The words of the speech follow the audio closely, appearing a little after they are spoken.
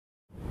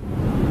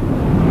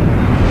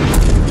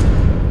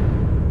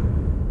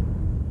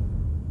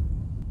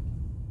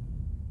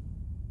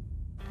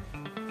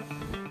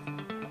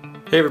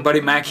Hey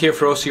everybody, Mac here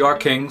for OCR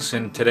Kings,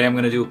 and today I'm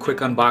going to do a quick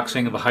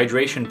unboxing of a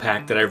hydration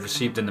pack that I've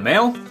received in the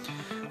mail.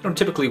 I don't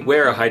typically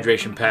wear a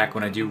hydration pack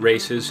when I do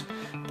races,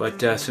 but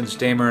since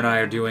Damer and I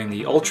are doing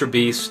the Ultra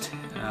Beast,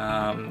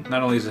 not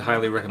only is it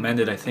highly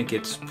recommended, I think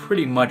it's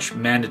pretty much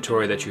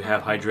mandatory that you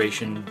have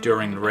hydration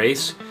during the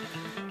race.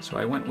 So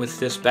I went with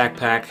this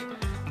backpack.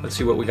 Let's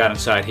see what we got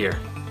inside here.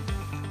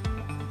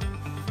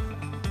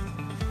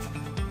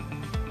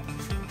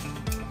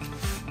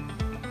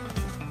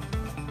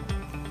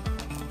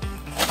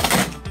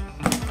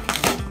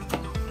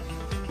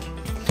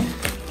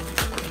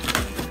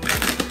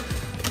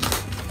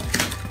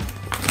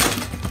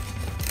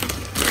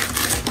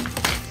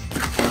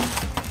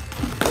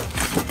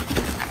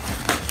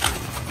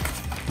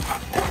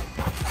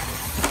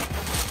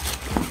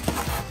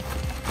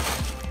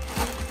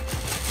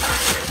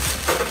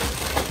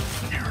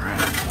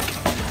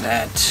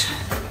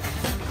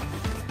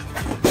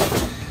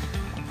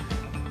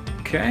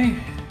 Okay,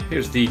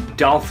 here's the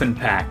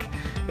Dolfinpack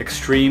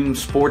Extreme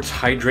Sports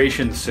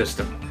Hydration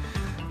System.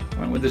 I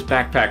went with this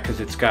backpack because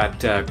it's got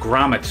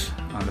grommets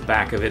on the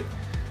back of it,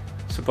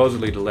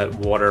 supposedly to let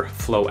water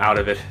flow out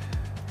of it.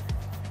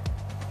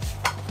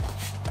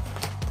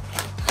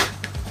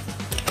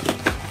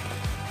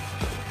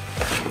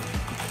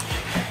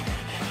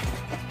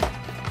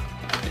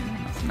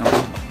 Nothing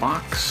else in the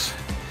box.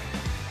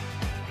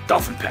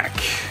 Dolfinpack.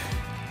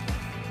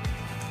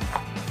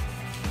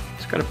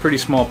 It's got a pretty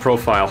small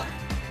profile.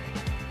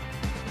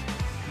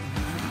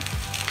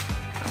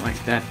 I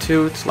like that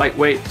too. It's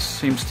lightweight.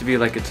 Seems to be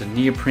like it's a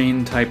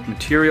neoprene type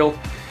material.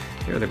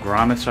 Here are the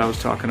grommets I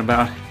was talking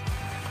about.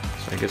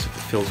 So I guess if it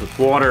fills with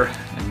water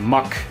and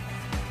muck,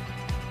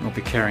 I won't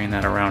be carrying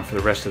that around for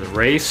the rest of the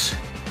race.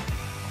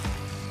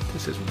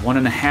 This is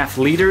 1.5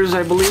 liters,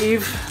 I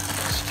believe.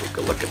 Let's take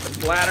a look at the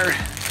bladder.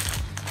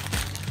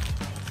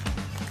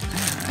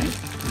 Alright,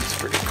 that's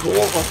pretty cool.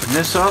 Open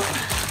this up.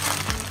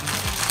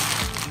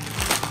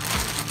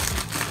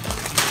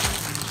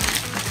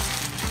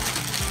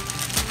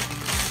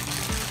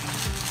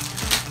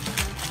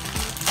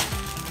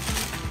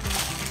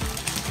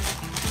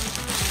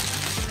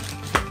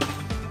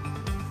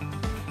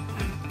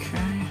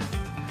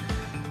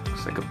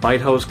 Looks like a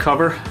bite hose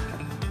cover.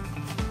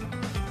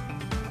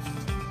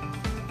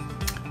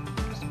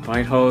 Just a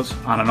bite hose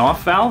on an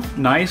off valve.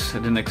 Nice. I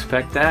didn't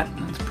expect that.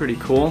 That's pretty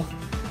cool.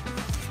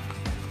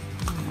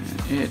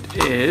 It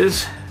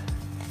is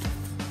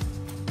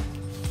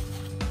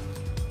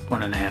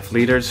 1.5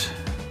 liters.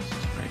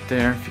 Right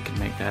there, if you can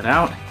make that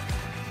out.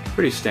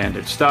 Pretty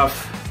standard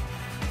stuff.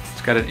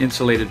 It's got an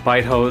insulated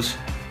bite hose.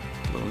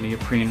 A little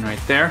neoprene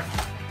right there.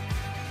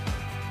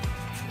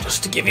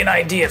 Just to give you an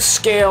idea of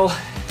scale,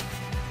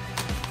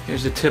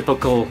 here's a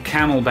typical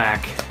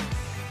Camelback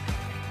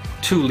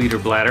 2-liter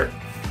bladder.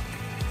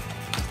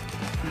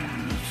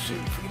 Let's see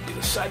if we can do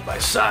this side by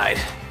side.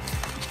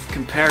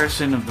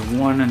 Comparison of the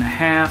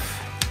 1.5.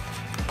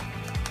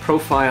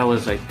 Profile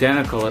is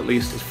identical, at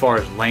least as far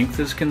as length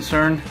is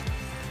concerned.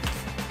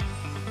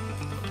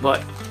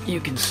 But you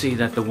can see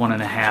that the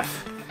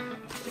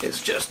 1.5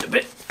 is just a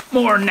bit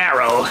more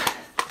narrow.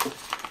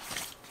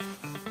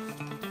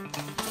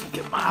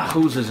 Get my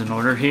hoses in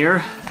order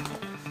here.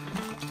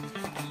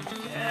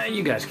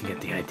 You guys can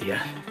get the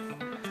idea.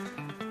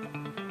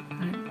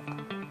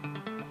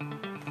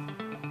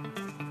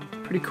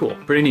 Pretty cool,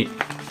 pretty neat.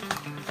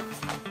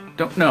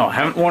 Don't know,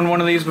 haven't worn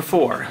one of these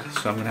before,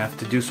 so I'm gonna have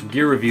to do some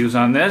gear reviews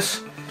on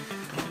this.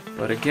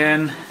 But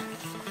again,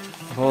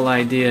 the whole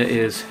idea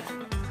is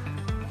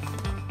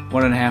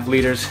 1.5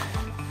 liters,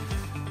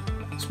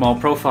 small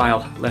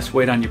profile, less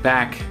weight on your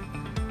back,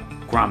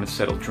 grommets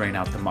that'll drain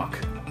out the muck.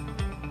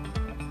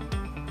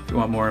 If you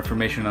want more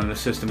information on the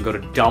system, go to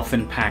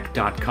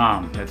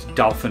Dolfinpack.com. That's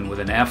Dolphin with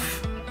an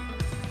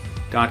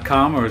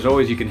F.com, or as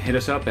always, you can hit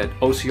us up at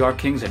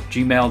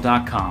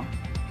OCRKings@gmail.com.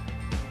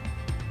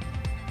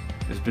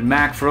 This has been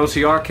Mac for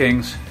OCR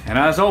Kings, and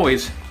as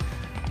always,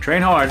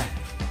 train hard,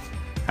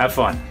 have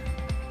fun.